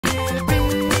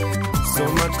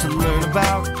so much to learn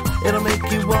about. It'll make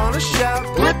you want to shout,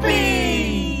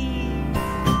 Blippi!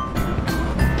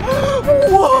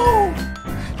 Whoa!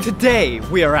 Today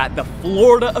we are at the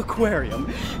Florida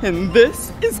Aquarium, and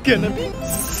this is gonna be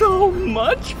so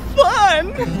much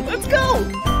fun! Let's go!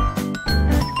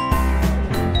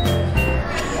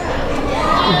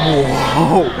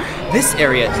 Whoa! This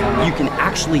area, you can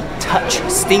actually touch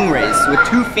stingrays with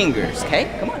 2 fingers, okay?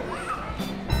 Come on.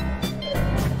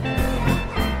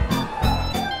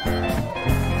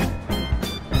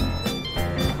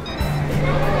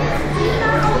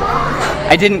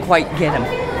 I didn't quite get him.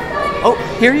 Oh,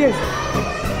 here he is.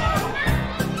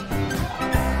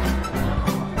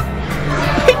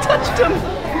 I touched him.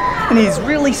 And he's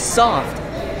really soft.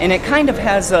 And it kind of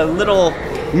has a little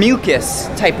mucus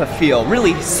type of feel,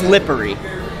 really slippery.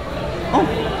 Oh,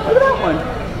 look at that one.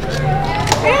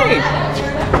 Hey!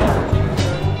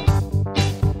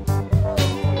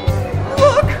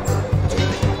 Look!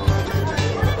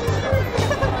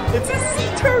 It's a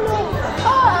sea turtle!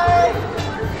 Hi!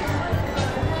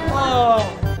 Oh.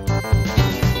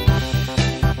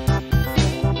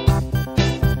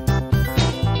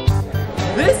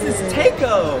 This is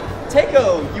Takeo! Takeo,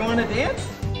 you wanna dance?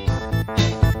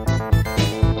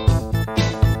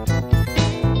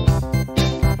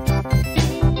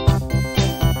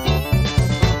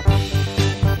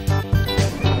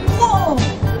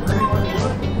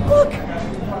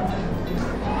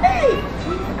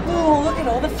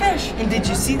 And did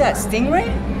you see that stingray?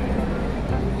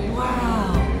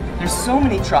 Wow, there's so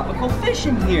many tropical fish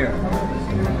in here.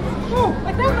 Oh,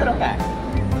 like that little guy.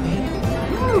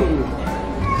 Ooh.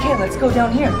 Okay, let's go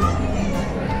down here.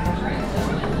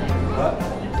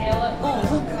 Oh,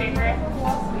 look.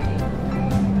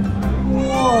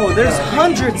 Whoa, there's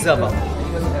hundreds of them.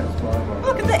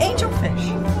 Look at the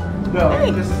angelfish. No,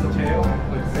 hey. This is the tail.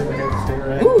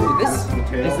 Ooh, this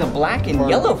is the black and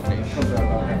yellow fish.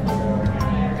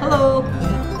 Hello.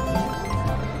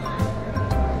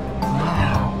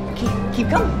 Wow. Keep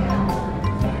coming.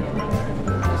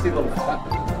 See the little spot?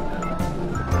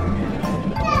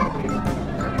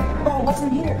 Oh, what's in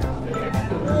here?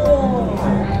 Whoa.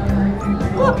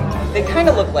 Look, they kind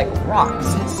of look like rocks.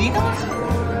 See those?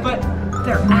 But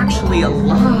they're actually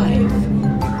alive.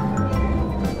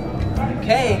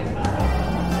 Okay.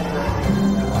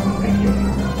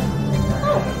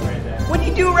 Oh, what do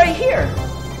you do right here?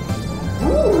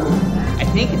 Ooh, I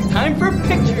think it's time for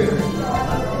pictures.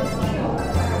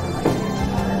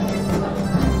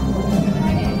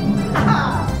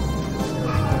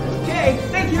 Okay,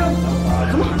 thank you.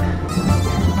 Come on.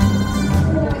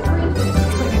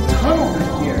 It's like a tunnel in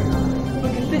here.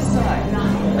 Look at this side.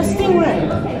 A stingray.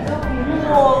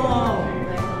 Whoa.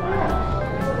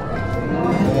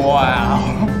 Wow.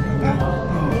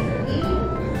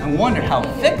 I wonder how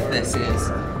thick this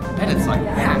is. I bet it's like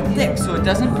that thick so it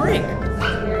doesn't break.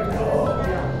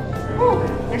 Ooh,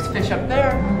 there's fish up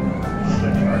there.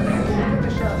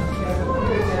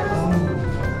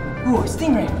 Ooh, a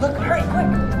stingray. Look, hurry, quick.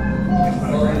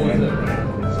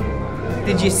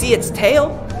 Did you see its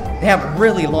tail? They have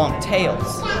really long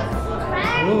tails.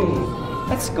 Ooh,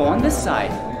 let's go on this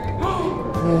side.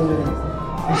 Ooh,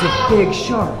 there's a big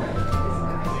shark.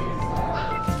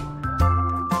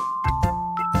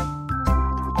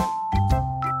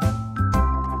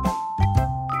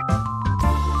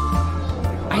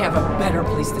 I have a better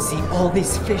place to see all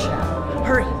these fish at.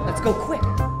 Hurry, let's go quick.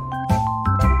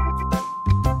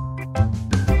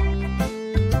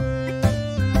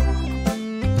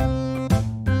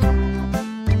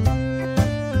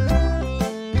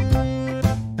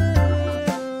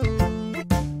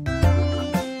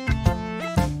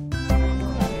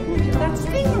 Look at that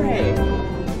stingray.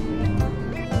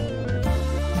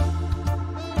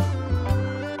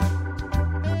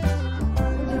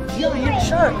 Giant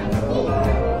shark.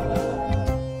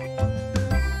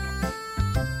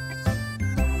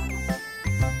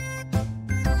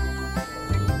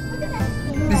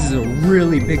 This is a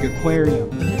really big aquarium.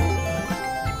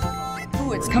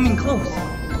 Ooh, it's coming close.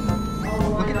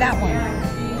 Look at that one.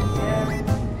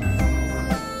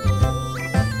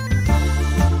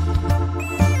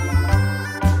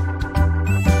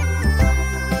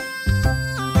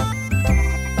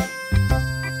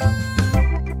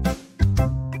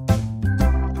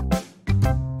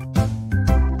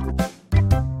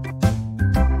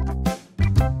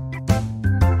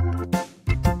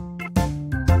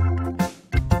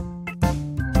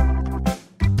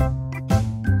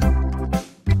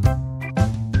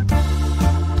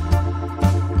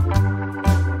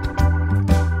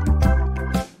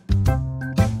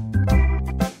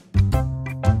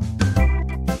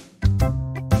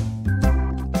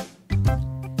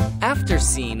 After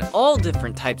seeing all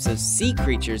different types of sea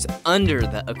creatures under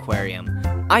the aquarium,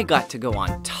 I got to go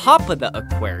on top of the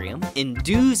aquarium and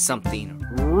do something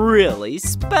really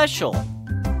special.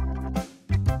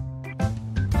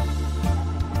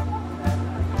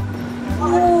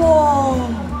 Whoa!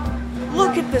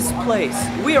 Look at this place.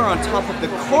 We are on top of the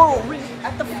coral reef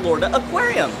at the Florida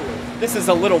Aquarium. This is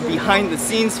a little behind the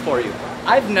scenes for you.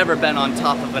 I've never been on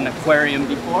top of an aquarium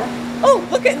before. Oh,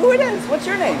 look at who it is. What's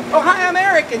your name? Oh, hi, I'm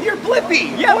Eric, and you're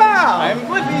Blippi. Yeah, wow. I'm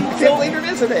Blippi. I can't believe you're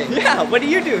visiting. Yeah, what do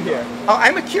you do here? Oh,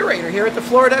 I'm a curator here at the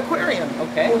Florida Aquarium.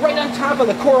 Okay. We're right on top of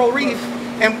the coral reef,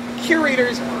 and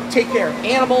curators take care of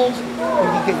animals,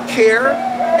 and we give care,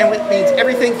 and it means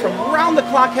everything from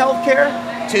round-the-clock health care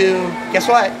to, guess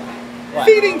what?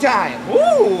 Feeding time.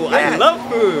 Ooh, Yeah. I love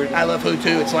food. I love food,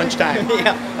 too. It's lunchtime.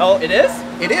 Yeah. Oh, it is?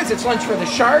 It is. It's lunch for the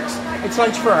sharks. It's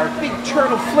lunch for our big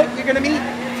turtle flip you're going to meet,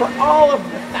 for all of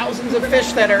the thousands of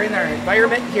fish that are in our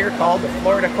environment here called the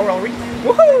Florida Coral Reef.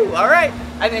 Woohoo! All right,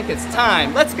 I think it's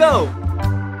time. Let's go.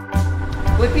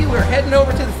 Blippi, we're heading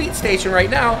over to the feed station right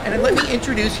now, and let me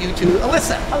introduce you to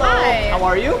Alyssa. Hello. Hi. How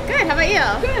are you? Good, how about you?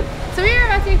 Good. So we are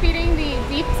about to be feeding the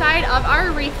deep side of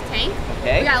our reef tank.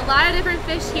 Okay. We got a lot of different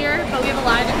fish here, but we have a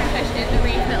lot of different fish in the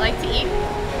reef that like to eat.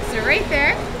 So right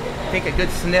there. Take a good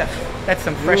sniff. That's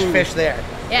some fresh fish there.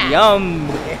 Yeah. Yum.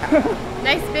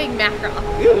 Nice big mackerel.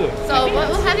 Ew. So what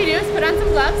we'll have you do is put on some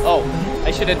gloves. Oh,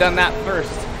 I should have done that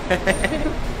first.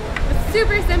 It's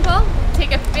super simple.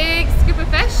 Take a big scoop of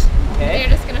fish. Okay. And you're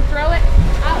just gonna throw it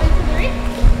out into the reef.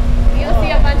 You'll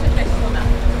see a bunch of fish swim up.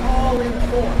 All in the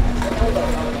form.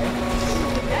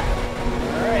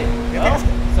 All right. Well,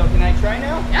 so can I try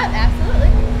now? Yeah,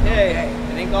 absolutely. Okay.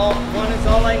 I think one is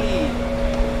all I need.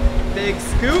 Big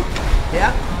scoop.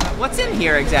 Yeah. What's in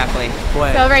here exactly?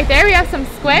 What? So right there we have some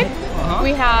squid. Uh-huh.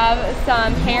 We have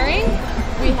some herring.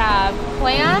 We have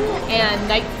clam and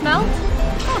night smelt.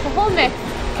 Oh, it's a whole mix.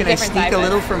 Can I Different sneak type a of-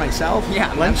 little for myself?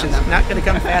 Yeah. Lunch is not going to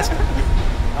come fast.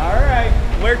 All right.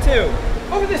 Where to?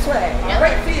 Over this way.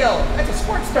 Right field. That's a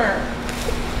sports term.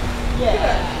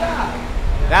 Yeah.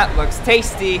 That looks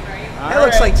tasty. That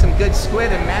looks like some good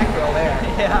squid and mackerel there.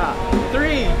 Yeah.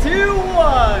 3, 2, 1.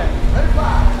 Let it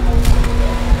fly.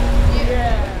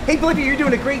 Hey Blippi, you're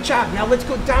doing a great job. Now let's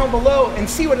go down below and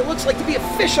see what it looks like to be a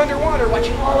fish underwater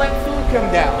watching all that food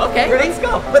come down. Okay, ready? let's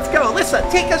go. Let's go. Alyssa,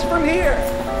 take us from here.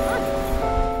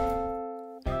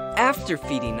 After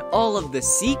feeding all of the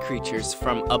sea creatures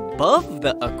from above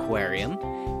the aquarium,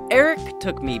 Eric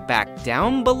took me back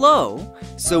down below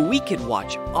so we could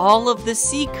watch all of the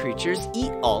sea creatures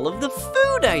eat all of the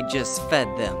food I just fed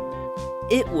them.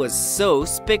 It was so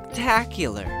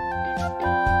spectacular.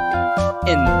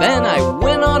 And then I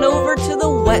went on over to the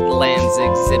wetlands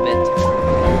exhibit.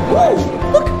 Whoa,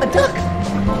 look, a duck.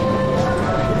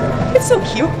 It's so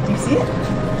cute. Do you see it?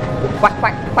 Quack,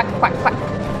 quack, quack, quack, quack,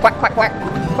 quack, quack, quack,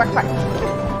 quack,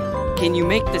 quack. Can you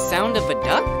make the sound of a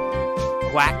duck?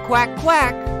 Quack, quack,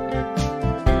 quack.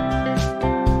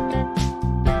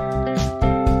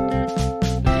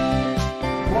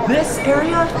 This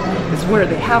area is where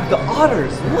they have the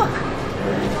otters. Look.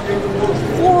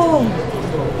 Whoa.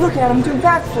 Look at them do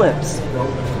backflips.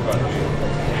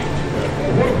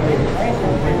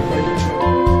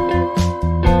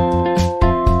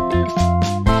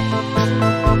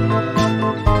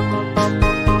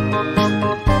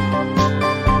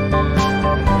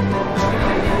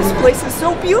 This place is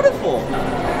so beautiful.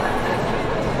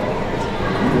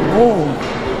 Whoa.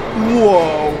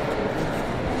 Whoa.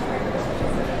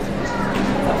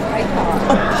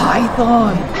 A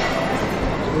python.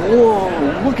 Whoa,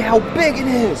 look how big it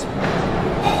is.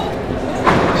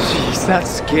 Jeez, that's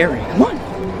scary. Come on.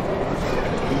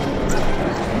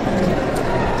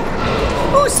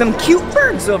 Oh, some cute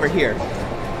birds over here.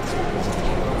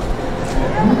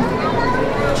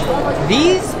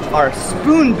 These are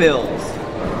spoonbills.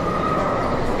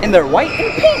 And they're white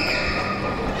and pink.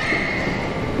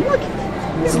 Look,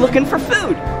 he's looking for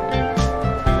food.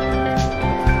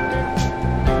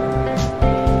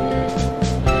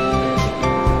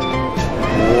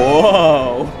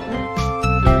 Whoa!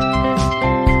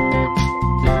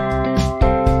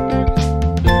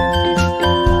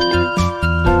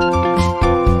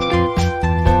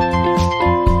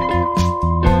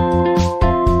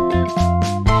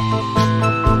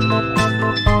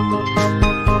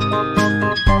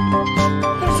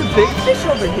 There's a big fish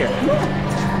over here.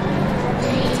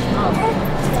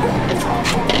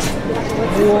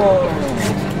 Whoa!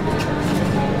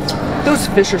 Those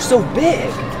fish are so big.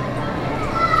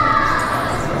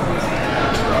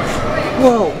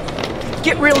 Whoa!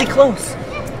 Get really close.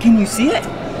 Can you see it?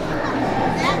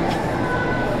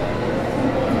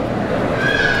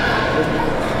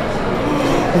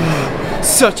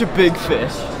 Such a big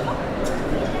fish.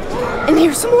 And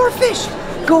here's some more fish.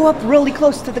 Go up really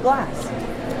close to the glass.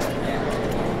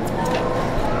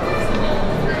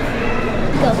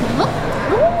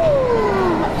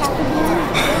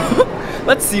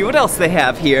 Let's see what else they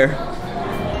have here.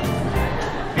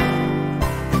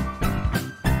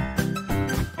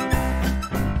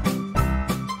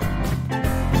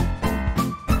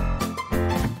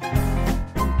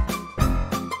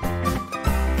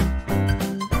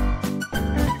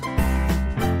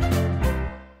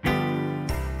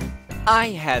 I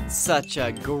had such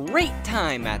a great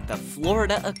time at the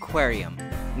Florida Aquarium.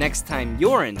 Next time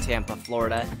you're in Tampa,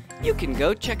 Florida, you can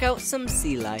go check out some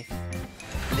sea life.